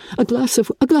relief? A glass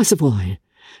of wine?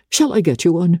 Shall I get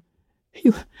you one?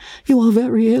 You are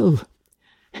very ill."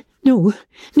 No,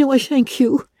 I thank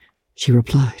you," she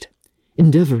replied,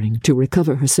 endeavouring to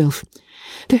recover herself.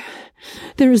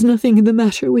 There is nothing the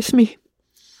matter with me.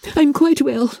 I am quite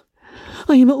well.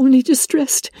 I am only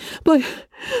distressed by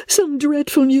some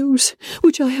dreadful news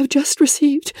which I have just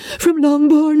received from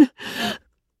Longbourn."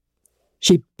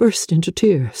 She burst into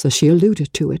tears as she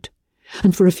alluded to it,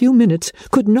 and for a few minutes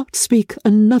could not speak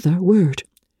another word.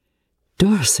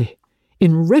 Darcy,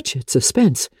 in wretched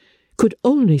suspense, could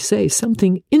only say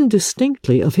something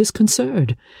indistinctly of his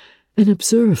concern, and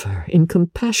observe her in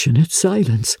compassionate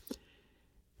silence.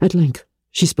 At length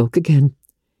she spoke again.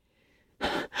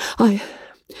 "I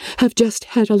have just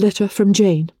had a letter from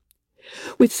Jane,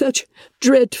 with such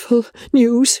dreadful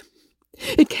news.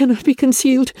 It cannot be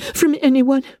concealed from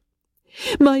anyone.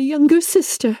 My younger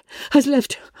sister has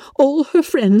left all her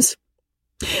friends,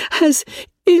 has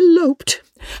eloped,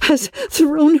 has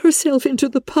thrown herself into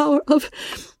the power of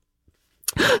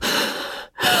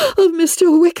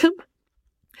Mr. Wickham.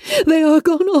 They are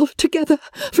gone off together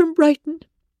from Brighton.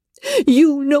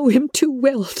 You know him too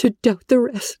well to doubt the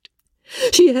rest.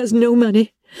 She has no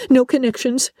money, no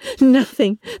connections,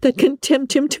 nothing that can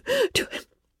tempt him to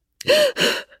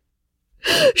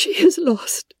She is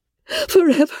lost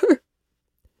forever."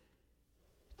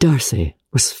 Darcy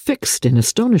was fixed in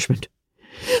astonishment.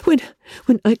 When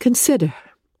I consider,"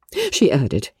 she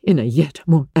added, in a yet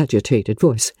more agitated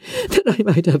voice, "that I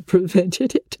might have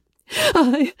prevented it,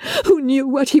 I, who knew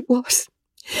what he was,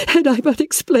 had I but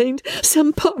explained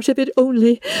some part of it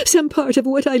only, some part of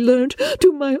what I learned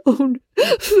to my own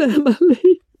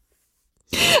family,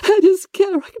 had his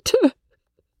character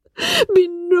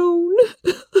been known,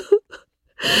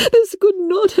 this could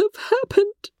not have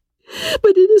happened.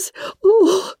 But it is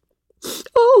all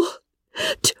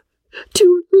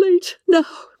too late now."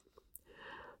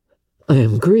 "I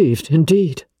am grieved,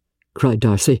 indeed," cried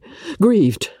Darcy.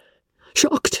 "Grieved,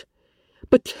 shocked.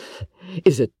 But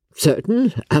is it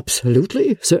certain,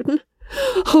 absolutely certain?"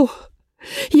 "Oh,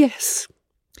 yes.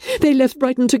 They left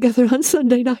Brighton together on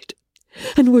Sunday night,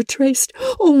 and were traced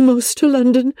almost to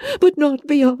London, but not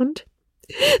beyond.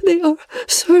 They are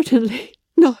certainly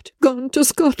not gone to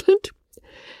Scotland."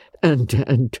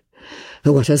 And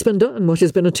what has been done? What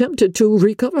has been attempted to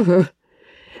recover her?"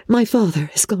 "My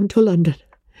father is gone to London,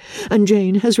 and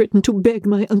Jane has written to beg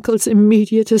my uncle's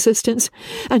immediate assistance,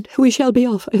 and we shall be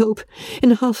off, I hope, in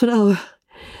half an hour.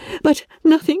 But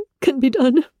nothing can be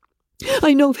done.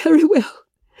 I know very well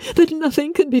that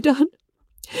nothing can be done.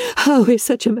 How is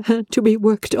such a man to be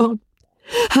worked on?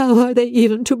 How are they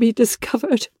even to be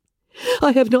discovered?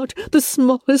 I have not the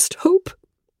smallest hope.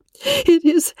 It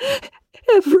is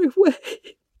every way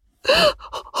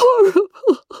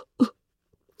horrible."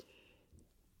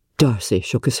 Darcy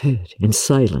shook his head in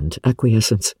silent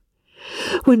acquiescence.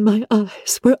 when my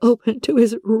eyes were opened to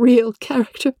his real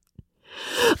character.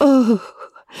 Oh,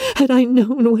 had I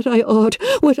known what I ought,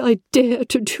 what I dared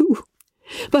to do!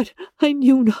 But I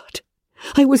knew not.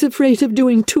 I was afraid of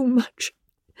doing too much.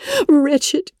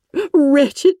 Wretched,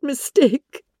 wretched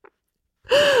mistake!"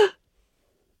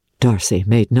 Darcy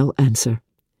made no answer.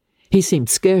 He seemed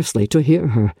scarcely to hear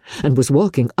her, and was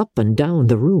walking up and down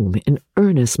the room in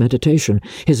earnest meditation,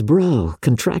 his brow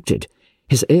contracted,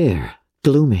 his air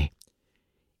gloomy.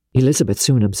 Elizabeth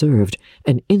soon observed,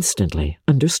 and instantly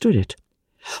understood it.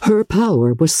 Her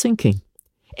power was sinking.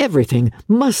 Everything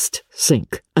must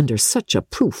sink under such a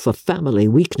proof of family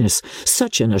weakness,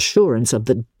 such an assurance of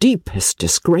the deepest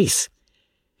disgrace.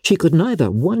 She could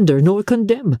neither wonder nor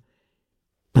condemn.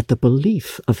 But the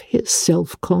belief of his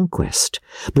self-conquest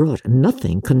brought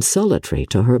nothing consolatory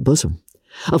to her bosom,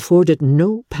 afforded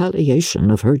no palliation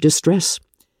of her distress.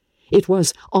 It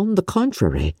was, on the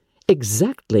contrary,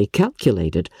 exactly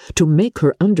calculated to make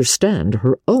her understand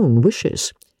her own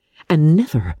wishes, and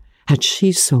never had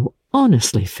she so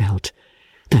honestly felt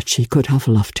that she could have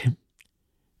loved him,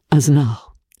 as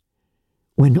now,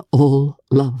 when all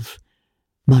love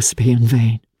must be in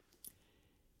vain.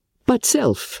 But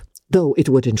self, though it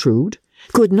would intrude,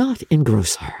 could not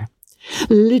engross her.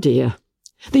 Lydia,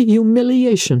 the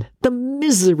humiliation, the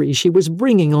misery she was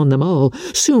bringing on them all,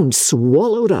 soon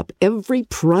swallowed up every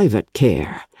private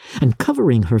care, and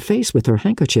covering her face with her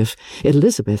handkerchief,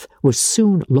 Elizabeth was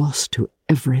soon lost to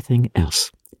everything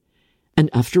else, and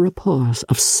after a pause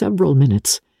of several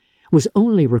minutes, was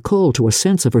only recalled to a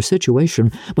sense of her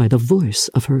situation by the voice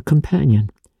of her companion,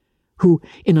 who,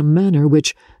 in a manner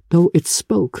which, though it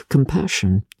spoke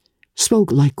compassion,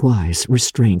 spoke likewise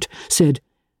restraint, said,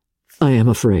 "I am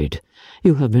afraid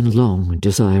you have been long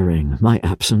desiring my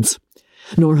absence,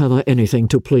 nor have I anything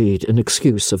to plead in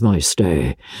excuse of my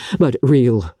stay, but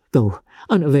real, though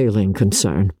unavailing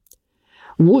concern.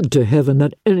 Would to heaven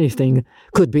that anything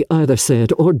could be either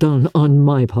said or done on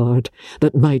my part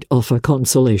that might offer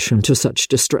consolation to such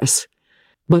distress.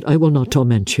 But I will not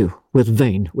torment you with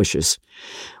vain wishes,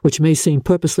 which may seem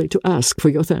purposely to ask for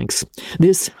your thanks.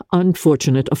 This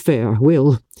unfortunate affair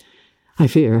will, I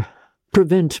fear,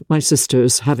 prevent my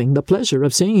sisters having the pleasure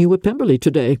of seeing you at Pemberley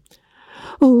today."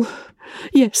 "Oh,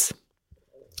 yes.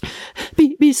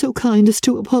 Be so kind as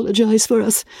to apologize for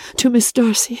us to Miss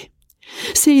Darcy.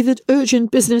 Say that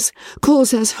urgent business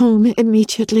calls us home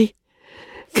immediately.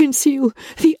 Conceal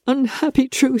the unhappy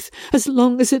truth as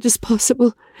long as it is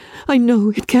possible. I know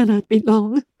it cannot be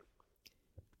long."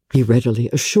 He readily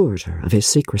assured her of his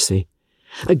secrecy,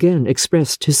 again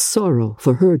expressed his sorrow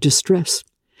for her distress,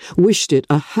 wished it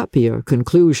a happier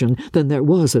conclusion than there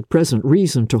was at present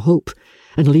reason to hope,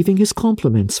 and leaving his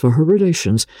compliments for her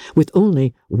relations with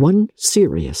only one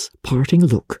serious parting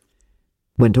look,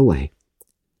 went away.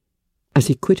 As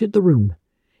he quitted the room,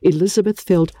 Elizabeth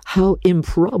felt how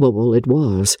improbable it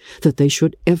was that they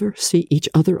should ever see each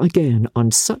other again on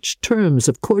such terms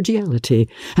of cordiality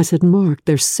as had marked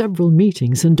their several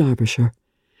meetings in Derbyshire,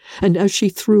 and as she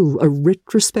threw a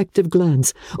retrospective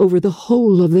glance over the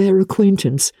whole of their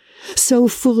acquaintance, so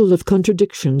full of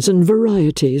contradictions and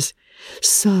varieties,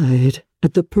 sighed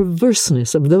at the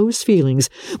perverseness of those feelings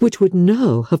which would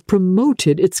now have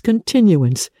promoted its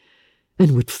continuance,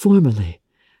 and would formerly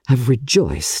have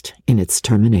rejoiced in its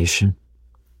termination.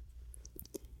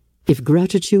 If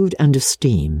gratitude and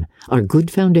esteem are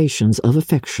good foundations of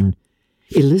affection,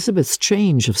 Elizabeth's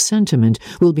change of sentiment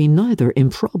will be neither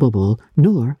improbable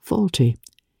nor faulty.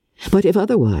 But if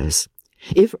otherwise,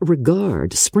 if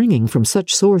regard springing from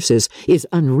such sources is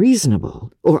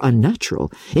unreasonable or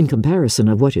unnatural in comparison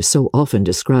of what is so often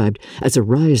described as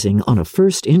arising on a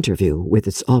first interview with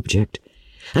its object,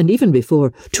 and even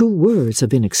before 2 words have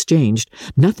been exchanged,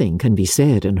 nothing can be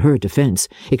said in her defence,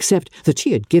 except that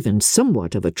she had given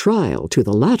somewhat of a trial to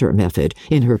the latter method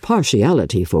in her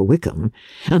partiality for Wickham,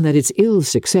 and that its ill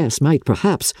success might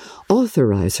perhaps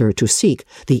authorize her to seek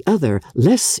the other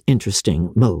less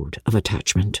interesting mode of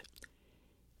attachment.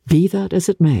 Be that as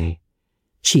it may,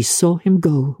 she saw him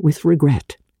go with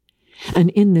regret,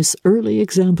 and in this early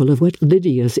example of what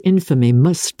Lydia's infamy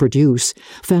must produce,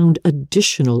 found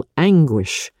additional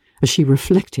anguish as she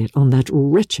reflected on that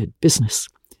wretched business.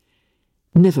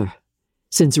 Never,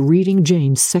 since reading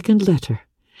Jane's second letter,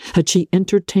 had she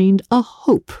entertained a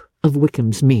hope of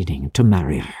Wickham's meaning to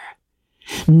marry her.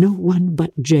 No one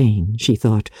but Jane, she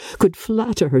thought, could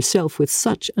flatter herself with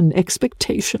such an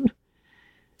expectation.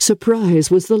 Surprise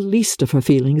was the least of her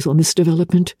feelings on this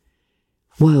development.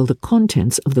 While the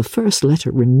contents of the first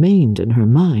letter remained in her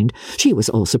mind, she was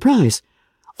all surprise,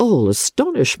 all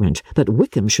astonishment that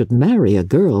Wickham should marry a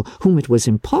girl whom it was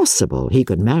impossible he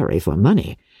could marry for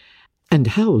money, and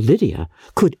how Lydia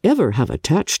could ever have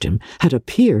attached him had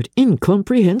appeared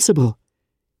incomprehensible.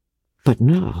 But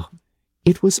now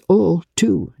it was all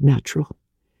too natural.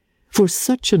 For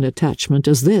such an attachment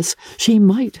as this, she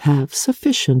might have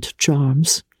sufficient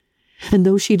charms. And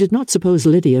though she did not suppose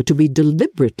Lydia to be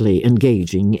deliberately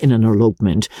engaging in an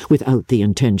elopement without the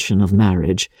intention of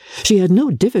marriage, she had no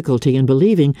difficulty in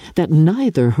believing that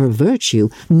neither her virtue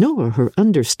nor her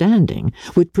understanding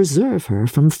would preserve her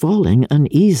from falling an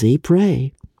easy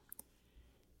prey.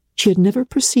 She had never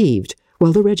perceived,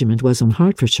 while the regiment was in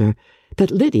Hertfordshire,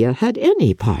 that Lydia had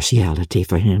any partiality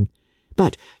for him,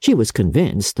 but she was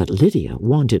convinced that Lydia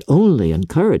wanted only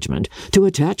encouragement to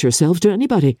attach herself to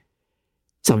anybody.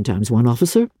 Sometimes one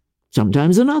officer,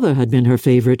 sometimes another had been her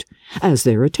favourite, as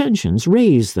their attentions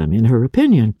raised them in her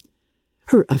opinion.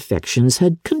 Her affections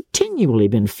had continually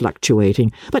been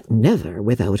fluctuating, but never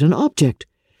without an object.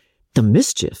 The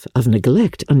mischief of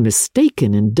neglect and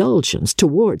mistaken indulgence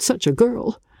toward such a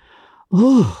girl.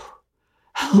 Oh,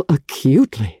 how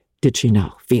acutely did she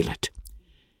now feel it!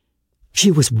 She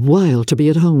was wild to be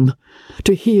at home,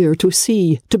 to hear, to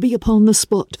see, to be upon the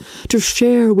spot, to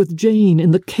share with Jane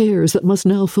in the cares that must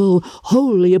now fall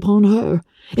wholly upon her,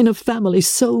 in a family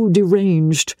so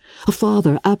deranged, a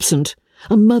father absent,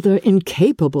 a mother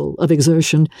incapable of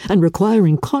exertion and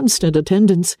requiring constant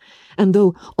attendance, and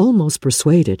though almost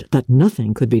persuaded that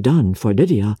nothing could be done for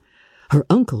Lydia, her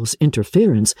uncle's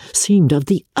interference seemed of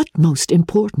the utmost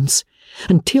importance.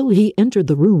 Until he entered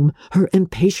the room, her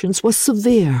impatience was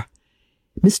severe.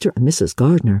 Mr. and Mrs.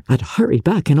 Gardner had hurried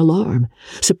back in alarm,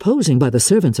 supposing by the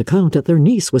servant's account that their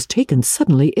niece was taken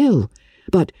suddenly ill,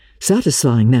 but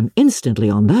satisfying them instantly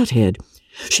on that head,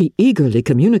 she eagerly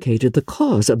communicated the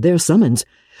cause of their summons,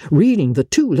 reading the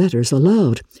 2 letters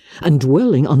aloud, and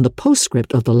dwelling on the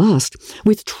postscript of the last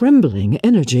with trembling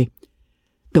energy.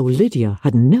 Though Lydia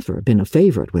had never been a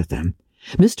favourite with them,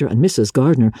 Mr. and Mrs.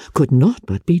 Gardner could not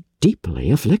but be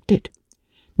deeply afflicted.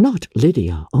 Not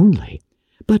Lydia only,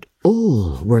 but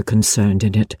all were concerned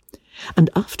in it, and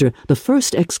after the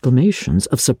first exclamations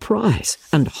of surprise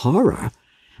and horror,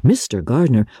 Mr.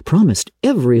 Gardner promised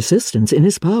every assistance in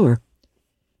his power.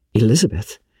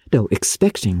 Elizabeth, though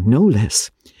expecting no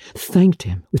less, thanked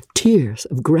him with tears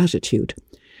of gratitude,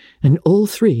 and all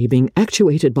 3 being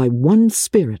actuated by one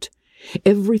spirit,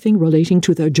 everything relating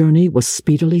to their journey was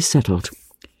speedily settled.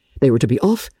 They were to be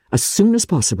off as soon as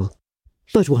possible.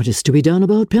 "But what is to be done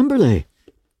about Pemberley?"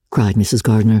 cried Mrs.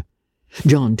 Gardner.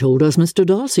 "John told us Mr.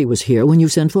 Darcy was here when you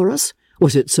sent for us.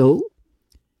 Was it so?"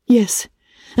 "Yes,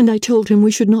 and I told him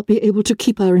we should not be able to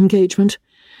keep our engagement.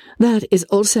 That is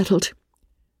all settled."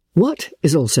 "What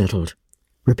is all settled?"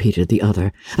 repeated the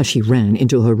other, as she ran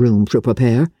into her room to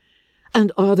prepare.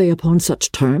 "And are they upon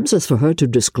such terms as for her to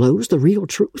disclose the real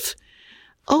truth?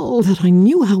 Oh, that I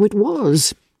knew how it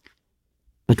was!"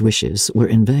 But wishes were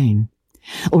in vain,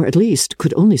 or at least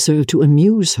could only serve to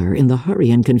amuse her in the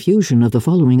hurry and confusion of the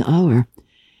following hour.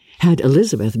 Had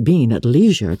Elizabeth been at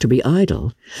leisure to be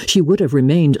idle, she would have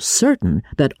remained certain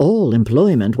that all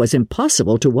employment was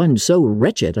impossible to one so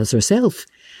wretched as herself.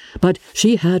 But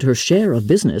she had her share of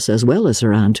business as well as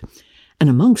her aunt, and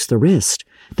amongst the rest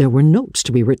there were notes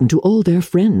to be written to all their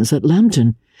friends at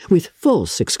Lambton, with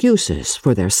false excuses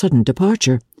for their sudden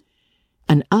departure.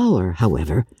 An hour,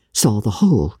 however, saw the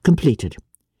whole completed,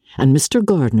 and Mr.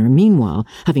 Gardner, meanwhile,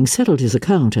 having settled his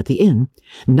account at the inn,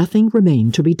 nothing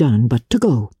remained to be done but to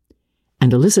go,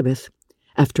 and Elizabeth,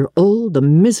 after all the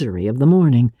misery of the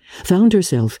morning, found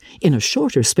herself, in a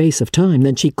shorter space of time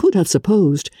than she could have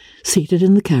supposed, seated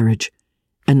in the carriage,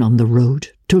 and on the road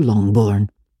to Longbourn.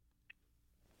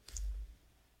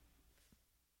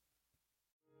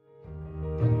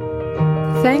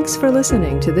 Thanks for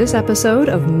listening to this episode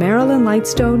of Marilyn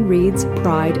Lightstone Reads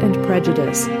Pride and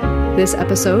Prejudice. This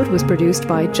episode was produced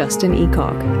by Justin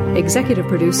Eacock, executive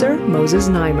producer Moses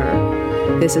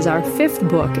Neimer. This is our 5th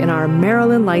book in our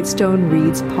Marilyn Lightstone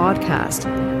Reads podcast.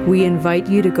 We invite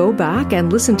you to go back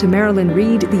and listen to Marilyn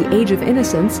read The Age of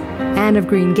Innocence, Anne of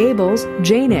Green Gables,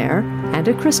 Jane Eyre, and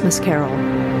A Christmas Carol.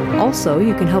 Also,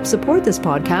 you can help support this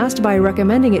podcast by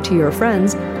recommending it to your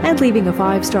friends and leaving a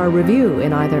 5-star review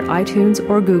in either iTunes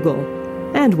or Google.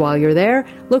 And while you're there,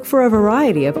 look for a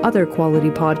variety of other quality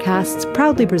podcasts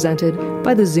proudly presented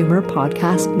by the Zoomer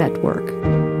Podcast Network.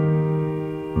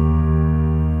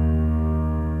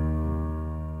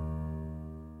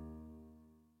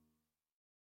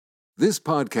 This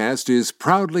podcast is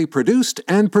proudly produced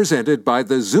and presented by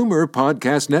the Zoomer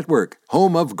Podcast Network,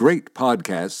 home of great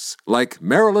podcasts like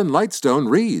Marilyn Lightstone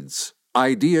Reads,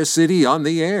 Idea City on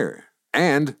the Air,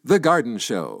 and The Garden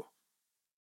Show.